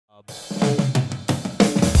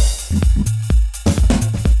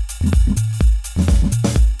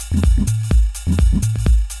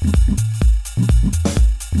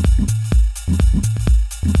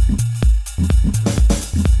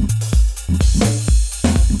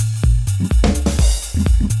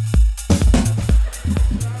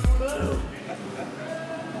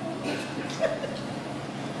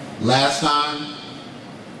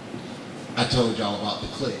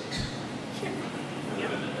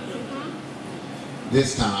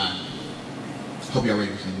This time, hope y'all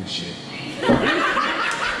ready for some new shit.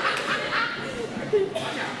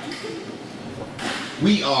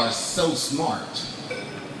 We are so smart,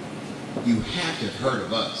 you have to have heard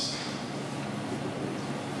of us.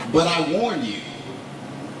 But I warn you,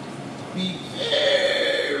 be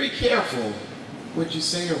very careful what you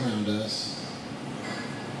say around us.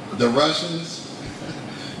 The Russians,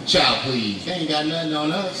 child please, they ain't got nothing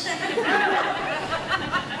on us.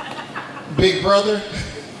 Big brother,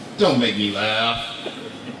 don't make me laugh.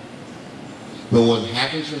 But what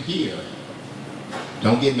happens from here,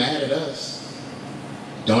 don't get mad at us.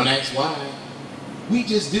 Don't ask why. We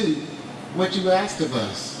just do what you ask of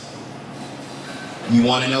us. You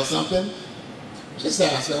want to know something? Just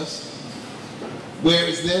ask us. Where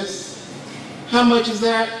is this? How much is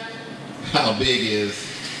that? How big is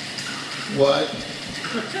what?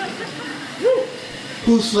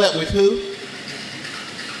 Who slept with who?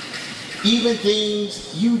 Even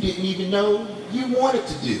things you didn't even know you wanted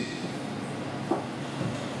to do.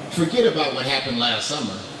 Forget about what happened last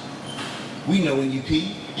summer. We know when you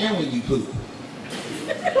pee and when you poop.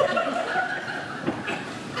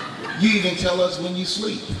 You even tell us when you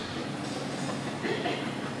sleep.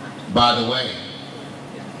 By the way,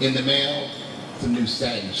 in the mail, some new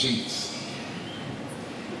satin sheets.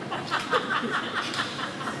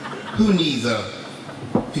 Who needs a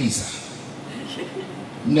visa?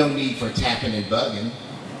 No need for tapping and bugging.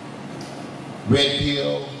 Red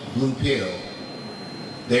pill, blue pill.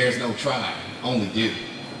 There's no try, only do.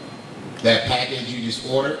 That package you just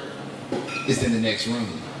ordered is in the next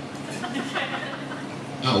room.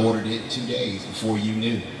 I ordered it 2 days before you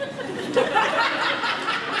knew.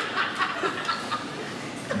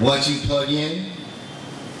 Once you plug in,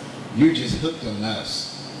 you're just hooked on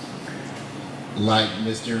us. Like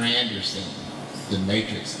Mr. Anderson, the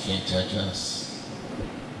Matrix can't touch us.